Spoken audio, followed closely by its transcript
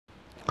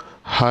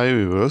Hi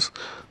viewers,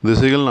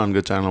 திசைகள்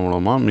 4 channel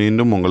மூலமாக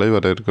மீண்டும் உங்களை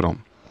வரவேற்கிறோம்.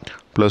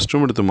 +2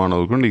 முடித்த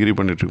மாணவர்களுக்கும் டிகிரி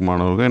பண்ணிகிட்ருக்க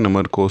மாணவர்களுக்கும் இந்த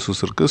மாதிரி கோர்சஸ்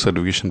இருக்குது,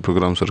 சர்டிஃபிகேஷன்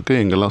ப்ரோக்ராம்ஸ் இருக்குது,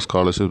 எங்கெல்லாம்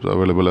ஸ்காலர்ஷிப்ஸ்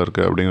அவைலபிளாக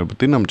இருக்குது அப்படிங்கிற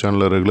பற்றி நம்ம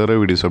சேனலில் ரெகுலராக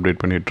வீடியோஸ்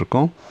அப்டேட்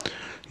பண்ணிகிட்ருக்கோம்.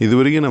 இது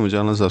வரைக்கும் நம்ம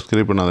சேனலை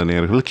சப்ஸ்கிரைப் பண்ணாத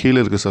நேயர்கள் கீழே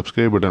இருக்க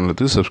சப்ஸ்கிரைப் பட்டன்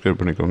எடுத்து சப்ஸ்கிரைப்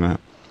பண்ணிக்கோங்க.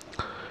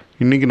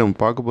 இன்றைக்கி நம்ம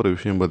பார்க்க போகிற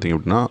விஷயம் பார்த்திங்க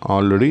அப்படின்னா,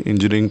 ஆல்ரெடி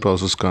இன்ஜினியரிங்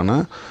ப்ராசஸ்க்கான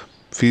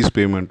ஃபீஸ்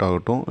பேமெண்ட்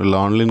ஆகட்டும், இல்லை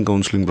ஆன்லைன்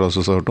கவுன்சிலிங்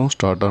ப்ராசஸ் ஆகட்டும்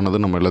ஸ்டார்ட்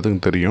ஆனது நம்ம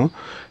எல்லாத்துக்கும் தெரியும்.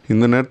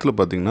 இந்த நேரத்தில்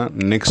பார்த்திங்கன்னா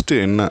நெக்ஸ்ட்டு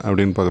என்ன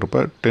அப்படின்னு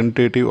பார்க்குறப்ப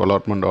டென்டேட்டிவ்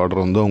அலாட்மெண்ட்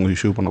ஆர்டர் வந்து அவங்க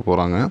இஷ்யூ பண்ண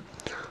போகிறாங்க.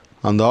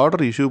 அந்த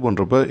ஆர்டர் இஷ்யூ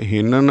பண்ணுறப்ப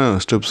என்னென்ன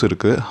ஸ்டெப்ஸ்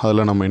இருக்குது,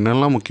 அதில் நம்ம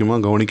என்னெல்லாம்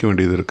முக்கியமாக கவனிக்க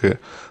வேண்டியது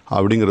இருக்குது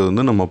அப்படிங்கிறது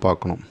வந்து நம்ம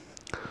பார்க்கணும்.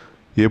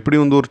 எப்படி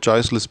வந்து ஒரு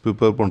சாய்ஸ் லிஸ்ட்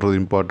ப்ரிப்பேர் பண்ணுறது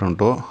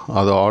இம்பார்ட்டண்ட்டோ,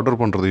 அதை ஆர்டர்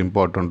பண்ணுறது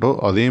இம்பார்ட்டண்ட்டோ,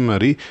 அதே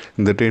மாதிரி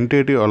இந்த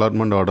டென்டேட்டிவ்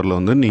அலாட்மெண்ட் ஆர்டரில்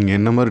வந்து நீங்கள்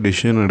என்ன மாதிரி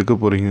டிசிஷன் எடுக்க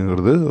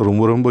போகிறீங்கிறது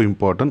ரொம்ப ரொம்ப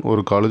இம்பார்ட்டன்ட்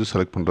ஒரு காலேஜ்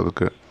செலக்ட்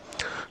பண்ணுறதுக்கு.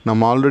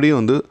 நம்ம ஆல்ரெடி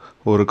வந்து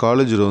ஒரு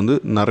காலேஜில் வந்து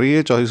நிறைய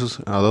சாய்ஸஸ்,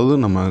 அதாவது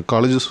நம்ம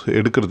காலேஜஸ்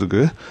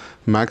எடுக்கிறதுக்கு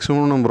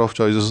மேக்ஸிமம் நம்பர் ஆஃப்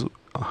சாய்ஸஸ்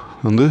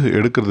வந்து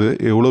எடுக்கிறது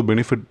எவ்வளோ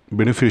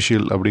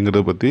பெனிஃபிஷியல்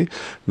அப்படிங்கிறத பற்றி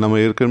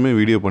நம்ம ஏற்கனவே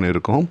வீடியோ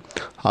பண்ணியிருக்கோம்.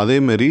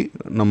 அதேமாரி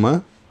நம்ம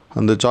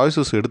அந்த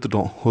சாய்ஸஸ்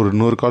எடுத்துட்டோம், ஒரு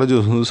 100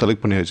 காலேஜஸ் வந்து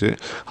செலக்ட் பண்ணியாச்சு,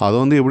 அதை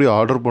வந்து எப்படி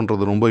ஆர்டர்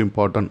பண்ணுறது ரொம்ப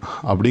இம்பார்ட்டன்ட்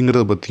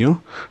அப்படிங்கிறத பற்றியும்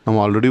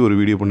நம்ம ஆல்ரெடி ஒரு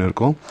வீடியோ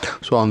பண்ணியிருக்கோம்.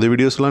 ஸோ அந்த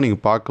வீடியோஸ்லாம்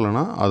நீங்கள்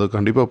பார்க்கலன்னா அதை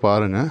கண்டிப்பாக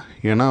பாருங்கள்.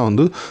 ஏன்னா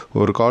வந்து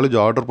ஒரு காலேஜ்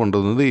ஆர்டர்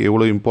பண்ணுறது வந்து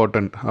எவ்வளோ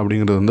இம்பார்ட்டன்ட்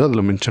அப்படிங்கிறது வந்து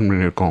அதில் மென்ஷன்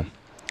பண்ணியிருக்கோம்.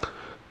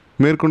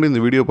 மேற்கொண்டு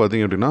இந்த வீடியோ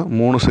பார்த்திங்க அப்படின்னா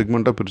 3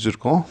 செக்மெண்ட்டாக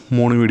பிரிச்சுருக்கோம்,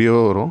 3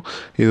 வீடியோவாக வரும்.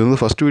 இது வந்து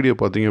ஃபஸ்ட் வீடியோ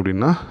பார்த்திங்க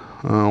அப்படின்னா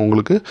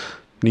உங்களுக்கு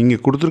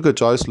நீங்கள் கொடுத்துருக்க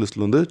சாய்ஸ்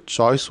லிஸ்ட்டில் வந்து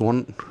சாய்ஸ் 1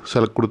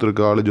 செலக்ட்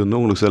கொடுத்துருக்க காலேஜ் வந்து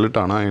உங்களுக்கு செலக்ட்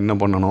ஆனால் என்ன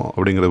பண்ணணும்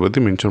அப்படிங்கிறத பற்றி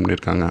மென்ஷன்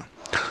பண்ணியிருக்காங்க.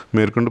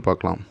 மேற்கொண்டு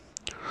பார்க்கலாம்.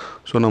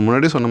 ஸோ நான்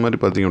முன்னாடி சொன்ன மாதிரி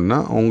பார்த்திங்க அப்படின்னா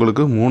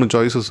உங்களுக்கு 3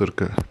 சாய்ஸஸ்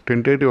இருக்குது.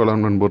 டென்டேட்டிவ்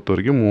அலாட்மெண்ட் பொறுத்த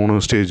வரைக்கும் 3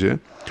 ஸ்டேஜ்.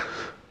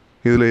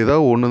 இதில்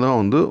ஏதாவது ஒன்று தான்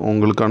வந்து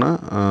உங்களுக்கான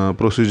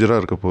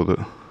ப்ரொசீஜராக இருக்க போகுது.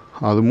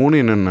 அது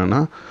 3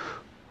 என்னென்னா,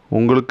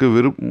 உங்களுக்கு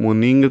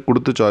நீங்கள்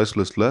கொடுத்த சாய்ஸ்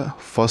லிஸ்ட்டில்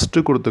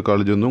ஃபஸ்ட்டு கொடுத்த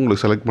காலேஜ் வந்து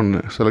உங்களுக்கு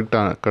செலக்ட்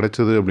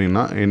கிடைச்சது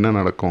அப்படின்னா என்ன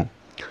நடக்கும்?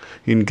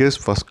 இன்கேஸ்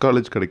ஃபஸ்ட்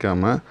காலேஜ்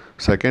கிடைக்காம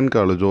செகண்ட்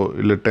காலேஜோ,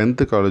 இல்லை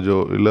 10th காலேஜோ,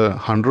 இல்லை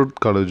 100th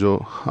காலேஜோ,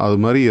 அது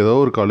மாதிரி ஏதோ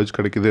ஒரு காலேஜ்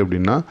கிடைக்குது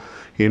அப்படின்னா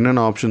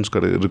என்னென்ன ஆப்ஷன்ஸ்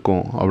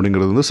இருக்கும்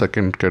அப்படிங்கிறது வந்து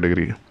செகண்ட்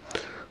கேட்டகரி.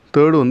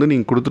 தேர்டு வந்து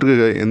நீங்கள்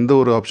கொடுத்துருக்க எந்த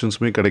ஒரு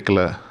ஆப்ஷன்ஸுமே கிடைக்கல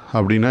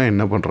அப்படின்னா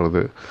என்ன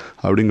பண்ணுறது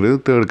அப்படிங்கிறது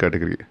தேர்ட்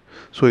கேட்டகரி.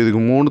 ஸோ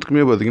இதுக்கு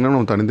 3த்துக்குமே பார்த்திங்கன்னா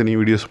நம்ம தனித்தனி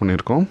வீடியோஸ்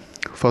பண்ணியிருக்கோம்.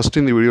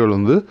 ஃபஸ்ட்டு இந்த வீடியோவில்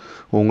வந்து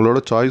உங்களோட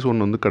சாய்ஸ்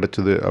 1 வந்து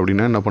கிடச்சிது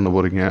அப்படின்னா என்ன பண்ண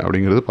போகிறீங்க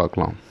அப்படிங்கிறது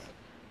பார்க்கலாம்.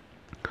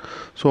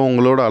 ஸோ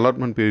உங்களோட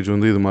அலாட்மெண்ட் பேஜ்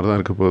வந்து இது மாதிரி தான்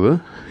இருக்க போகுது.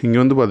 இங்கே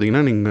வந்து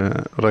பார்த்திங்கன்னா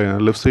நீங்கள்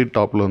லெஃப்ட் சைட்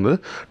டாப்பில் வந்து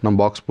நம்ம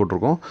பாக்ஸ்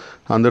போட்டிருக்கோம்.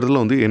 அந்த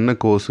இடத்துல வந்து என்ன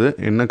கோர்ஸு,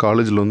 என்ன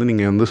காலேஜில் வந்து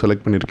நீங்கள் வந்து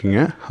செலக்ட் பண்ணியிருக்கீங்க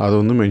அதை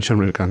வந்து மென்ஷன்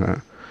பண்ணியிருக்காங்க.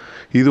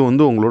 இது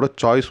வந்து உங்களோட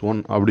சாய்ஸ்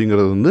 1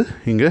 அப்படிங்கிறது வந்து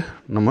இங்கே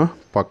நம்ம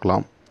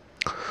பார்க்கலாம்.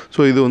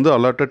 ஸோ இது வந்து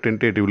அலாட்டட்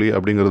டென்டேட்டிவ்லி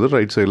அப்படிங்கிறது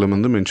ரைட் சைடில்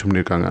வந்து மென்ஷன்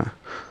பண்ணியிருக்காங்க.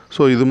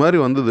 ஸோ இது மாதிரி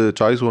வந்து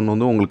சாய்ஸ் 1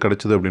 வந்து உங்களுக்கு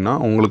கிடச்சிது அப்படின்னா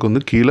உங்களுக்கு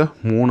வந்து கீழே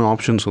 3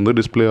 ஆப்ஷன்ஸ் வந்து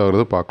டிஸ்பிளே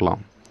ஆகிறத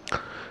பார்க்கலாம்.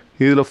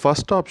 இதில்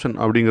ஃபஸ்ட் ஆப்ஷன்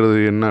அப்படிங்கிறது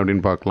என்ன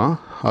அப்படின்னு பார்க்கலாம்.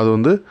 அது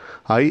வந்து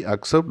I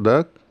accept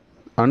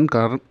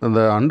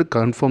and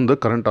confirm the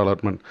current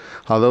allotment.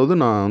 அதாவது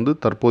நான் வந்து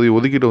தற்போதைய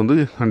ஒதுக்கீட்டை வந்து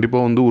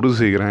கண்டிப்பாக வந்து உறுதி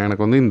செய்கிறேன்,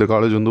 எனக்கு வந்து இந்த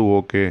காலேஜ் வந்து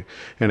ஓகே,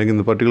 எனக்கு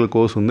இந்த பர்டிகுலர்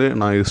கோர்ஸ் வந்து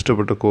நான்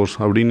இஷ்டப்பட்ட கோர்ஸ்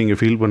அப்படின்னு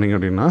நீங்கள் ஃபீல் பண்ணிங்க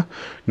அப்படின்னா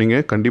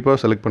நீங்கள் கண்டிப்பாக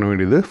செலக்ட் பண்ண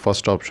வேண்டியது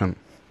ஃபஸ்ட் ஆப்ஷன்.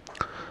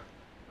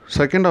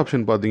 செகண்ட்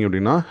ஆப்ஷன் பார்த்திங்க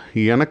அப்படின்னா,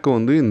 எனக்கு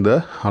வந்து இந்த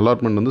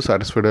அலாட்மெண்ட் வந்து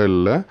சாட்டிஸ்ஃபைடாக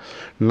இல்லை,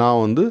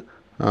 நான் வந்து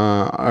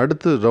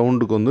அடுத்த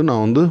ரவுண்டுக்கு வந்து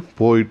நான் வந்து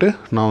போயிட்டு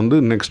நான் வந்து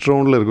நெக்ஸ்ட்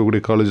ரவுண்டில்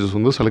இருக்கக்கூடிய காலேஜஸ்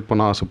வந்து செலக்ட்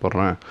பண்ண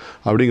ஆசைப்பட்றேன்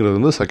அப்படிங்கிறது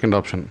வந்து செகண்ட்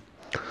ஆப்ஷன்.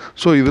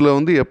 ஸோ இதில்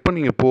வந்து எப்போ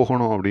நீங்கள்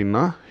போகணும்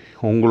அப்படின்னா,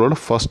 உங்களோட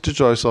ஃபஸ்ட்டு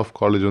சாய்ஸ் ஆஃப்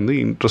காலேஜ் வந்து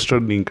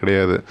இன்ட்ரெஸ்டட் நீங்கள்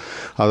கிடையாது.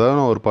 அதாவது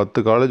நான் ஒரு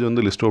 10 காலேஜ்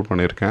வந்து லிஸ்ட் அவுட்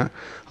பண்ணியிருக்கேன்.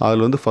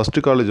 அதில் வந்து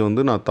ஃபஸ்ட்டு காலேஜ்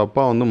வந்து நான்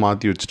தப்பாக வந்து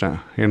மாற்றி வச்சிட்டேன்.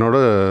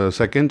 என்னோடய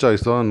செகண்ட்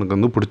சாய்ஸ் தான் எனக்கு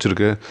வந்து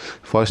பிடிச்சிருக்கு,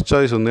 ஃபஸ்ட்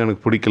சாய்ஸ் வந்து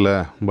எனக்கு பிடிக்கல,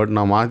 பட்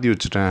நான் மாற்றி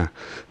வச்சுட்டேன்,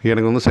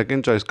 எனக்கு வந்து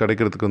செகண்ட் சாய்ஸ்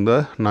கிடைக்கிறதுக்கு வந்து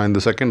நான்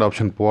இந்த செகண்ட்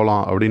ஆப்ஷன்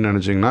போகலாம் அப்படின்னு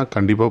நினச்சிங்கன்னா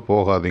கண்டிப்பாக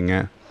போகாதீங்க.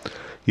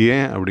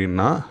 ஏன்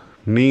அப்படின்னா,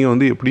 நீங்கள்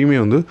வந்து எப்படியுமே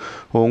வந்து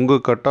உங்கள்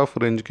கட் ஆஃப்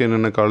ரேஞ்சுக்கு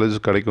என்னென்ன காலேஜ்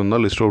கிடைக்கும்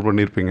தான் லிஸ்ட் அவுட்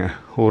பண்ணியிருப்பீங்க.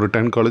 ஒரு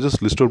 10 காலேஜஸ்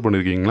லிஸ்ட் அவுட்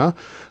பண்ணியிருக்கீங்களா,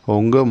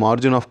 உங்கள்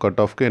மார்ஜின் ஆஃப் கட்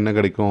ஆஃப்க்கு என்ன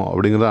கிடைக்கும்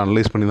அப்படிங்கிறத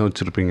அனலைஸ் பண்ணி தான்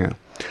வச்சுருப்பீங்க.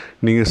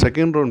 நீங்கள்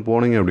செகண்ட் ரவுண்ட்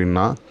போனீங்க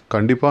அப்படின்னா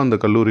கண்டிப்பாக அந்த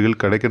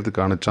கல்லூரிகள்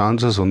கிடைக்கிறதுக்கான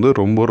சான்சஸ் வந்து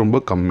ரொம்ப ரொம்ப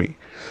கம்மி.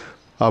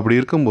 அப்படி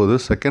இருக்கும்போது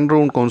செகண்ட்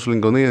ரவுண்ட்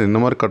கவுன்சிலிங்க்கு வந்து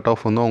என்ன மாதிரி கட்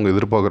ஆஃப் வந்து அவங்க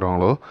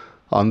எதிர்பார்க்குறாங்களோ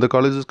அந்த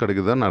காலேஜஸ்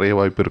கிடைக்க தான் நிறைய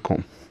வாய்ப்பு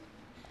இருக்கும்.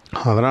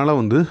 அதனால்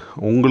வந்து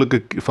உங்களுக்கு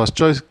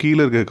ஃபஸ்ட் சாய்ஸ்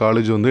கீழே இருக்க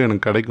காலேஜ் வந்து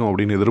எனக்கு கிடைக்கும்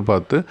அப்படின்னு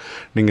எதிர்பார்த்து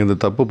நீங்கள் இந்த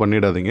தப்பு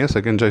பண்ணிடாதீங்க,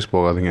 செகண்ட் சாய்ஸ்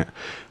போகாதீங்க.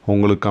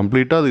 உங்களுக்கு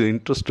கம்ப்ளீட்டாக அது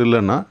இன்ட்ரெஸ்ட்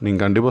இல்லைன்னா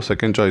நீங்கள் கண்டிப்பாக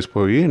செகண்ட் சாய்ஸ்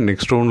போய்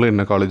நெக்ஸ்ட் ரவுண்டில்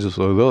என்ன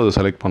காலேஜஸ் வருதோ அதை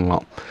செலக்ட்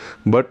பண்ணலாம்.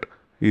 பட்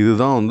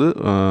இதுதான் வந்து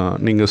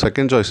நீங்கள்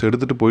செகண்ட் சாய்ஸ்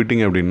எடுத்துகிட்டு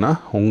போயிட்டீங்க அப்படின்னா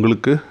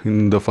உங்களுக்கு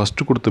இந்த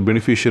ஃபஸ்ட்டு கொடுத்த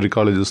பெனிஃபிஷியரி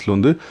காலேஜஸில்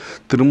வந்து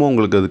திரும்ப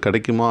உங்களுக்கு அது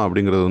கிடைக்குமா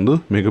அப்படிங்கிறது வந்து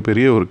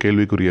மிகப்பெரிய ஒரு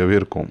கேள்விக்குறியாகவே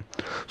இருக்கும்.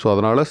 ஸோ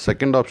அதனால்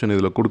செகண்ட் ஆப்ஷன்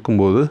இதில்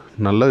கொடுக்கும்போது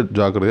நல்ல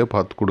ஜாக்கிரதையாக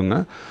பார்த்து கொடுங்க.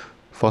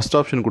 ஃபஸ்ட்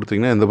ஆப்ஷன்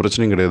கொடுத்தீங்கன்னா எந்த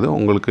பிரச்சனையும் கிடையாது,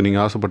 உங்களுக்கு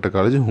நீங்கள் ஆசைப்பட்ட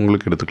காலேஜ்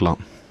உங்களுக்கு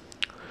எடுத்துக்கலாம்.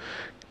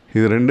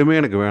 இது ரெண்டுமே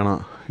எனக்கு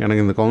வேணாம்,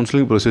 எனக்கு இந்த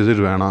கவுன்சிலிங்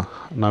ப்ரொசீஜர் வேணாம்,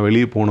 நான்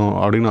வெளியே போகணும்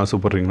அப்படின்னு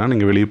ஆசைப்பட்றீங்கன்னா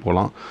நீங்கள் வெளியே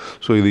போகலாம்.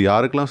 ஸோ இது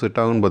யாருக்கெல்லாம் செட்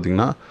ஆகுன்னு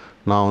பார்த்தீங்கன்னா,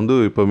 நான் வந்து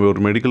இப்போ ஒரு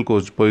மெடிக்கல்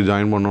கோர்ஸ் போய்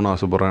ஜாயின் பண்ணணுன்னு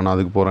ஆசைப்பட்றேன், நான்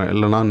அதுக்கு போகிறேன்.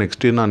 இல்லைனா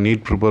நெக்ஸ்ட் இயர் நான்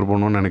நீட் ப்ரிப்பேர்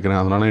பண்ணணும்னு நினைக்கிறேன்,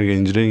 அதனால் எனக்கு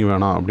இன்ஜினியரிங்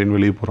வேணாம் அப்படின்னு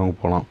வெளியே போகிறவங்க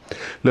போகலாம்.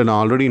 இல்லை நான்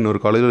ஆல்ரெடி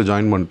இன்னொரு காலேஜில்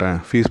ஜாயின் பண்ணிட்டேன்,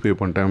 ஃபீஸ் பே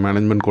பண்ணிட்டேன்,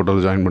 மேனேஜ்மெண்ட்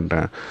கோட்டாவில் ஜாயின்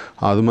பண்ணிட்டேன்,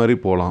 அது மாதிரி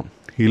போகலாம்.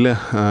 இல்லை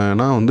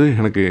நான் வந்து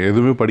எனக்கு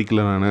எதுவுமே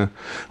படிக்கலை நான்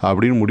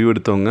அப்படின்னு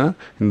முடிவெடுத்தவங்க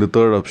இந்த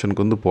தேர்ட்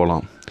ஆப்ஷனுக்கு வந்து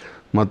போகலாம்.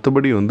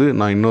 மற்றபடி வந்து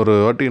நான் இன்னொரு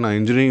வாட்டி நான்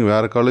இன்ஜினியரிங்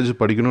வேறு காலேஜ்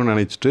படிக்கணும்னு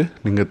நினச்சிட்டு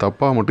நீங்கள்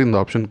தப்பாக மட்டும் இந்த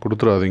ஆப்ஷன்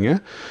கொடுத்துடாதீங்க.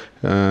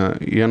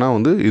 ஏன்னா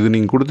வந்து இது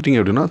நீங்கள் கொடுத்துட்டீங்க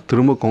அப்படின்னா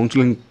திரும்ப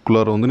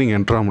கவுன்சிலிங்குள்ளார வந்து நீங்கள்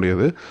என்ட்ரு ஆக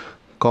முடியாது.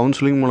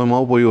 கவுன்சிலிங்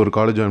மூலமாக போய் ஒரு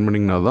காலேஜ் ஜாயின்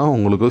பண்ணிங்கன்னா தான்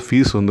உங்களுக்கு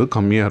ஃபீஸ் வந்து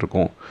கம்மியாக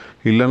இருக்கும்.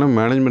 இல்லைன்னா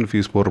மேனேஜ்மெண்ட்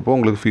ஃபீஸ் போடுறப்போ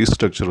உங்களுக்கு ஃபீஸ்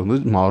ஸ்ட்ரக்சர் வந்து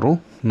மாறும்,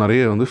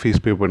 நிறைய வந்து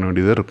ஃபீஸ் பே பண்ண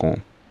வேண்டியதாக இருக்கும்.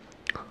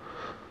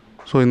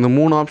 ஸோ இந்த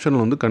 3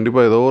 ஆப்ஷனில் வந்து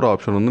கண்டிப்பாக ஏதோ ஒரு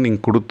ஆப்ஷன் வந்து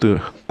நீங்கள்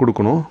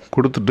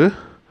கொடுத்துட்டு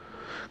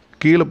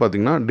கீழே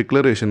பார்த்தீங்கன்னா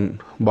டிக்ளரேஷன்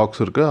பாக்ஸ்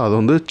இருக்குது, அதை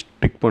வந்து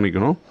டிக்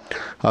பண்ணிக்கணும்.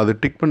 அதை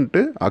டிக்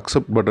பண்ணிட்டு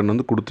அக்செப்ட் பட்டன்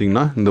வந்து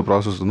கொடுத்தீங்கன்னா இந்த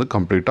ப்ராசஸ் வந்து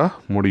கம்ப்ளீட்டாக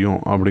முடியும்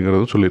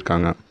அப்படிங்கிறது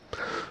சொல்லியிருக்காங்க.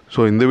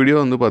 ஸோ இந்த வீடியோ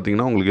வந்து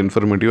பார்த்திங்கன்னா உங்களுக்கு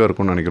இன்ஃபர்மேட்டிவாக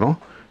இருக்கும்னு நினைக்கிறோம்.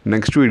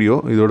 நெக்ஸ்ட் வீடியோ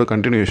இதோட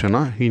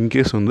கண்டினியூஷனாக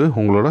இன்கேஸ் வந்து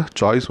உங்களோட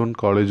சாய்ஸ் 1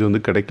 காலேஜ்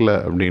வந்து கிடைக்கல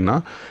அப்படின்னா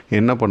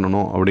என்ன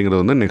பண்ணணும்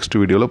அப்படிங்கிறத வந்து நெக்ஸ்ட்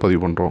வீடியோவில்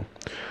பதிவு பண்ணுறோம்.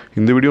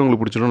 இந்த வீடியோ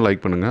உங்களுக்கு பிடிச்சிடும்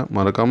லைக் பண்ணுங்கள்,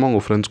 மறக்காமல்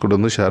உங்கள் ஃப்ரெண்ட்ஸ் கூட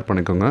வந்து ஷேர்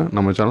பண்ணிக்கோங்க,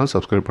 நம்ம சேனல்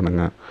சப்ஸ்கிரைப்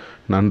பண்ணுங்கள்.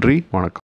 நன்றி, வணக்கம்.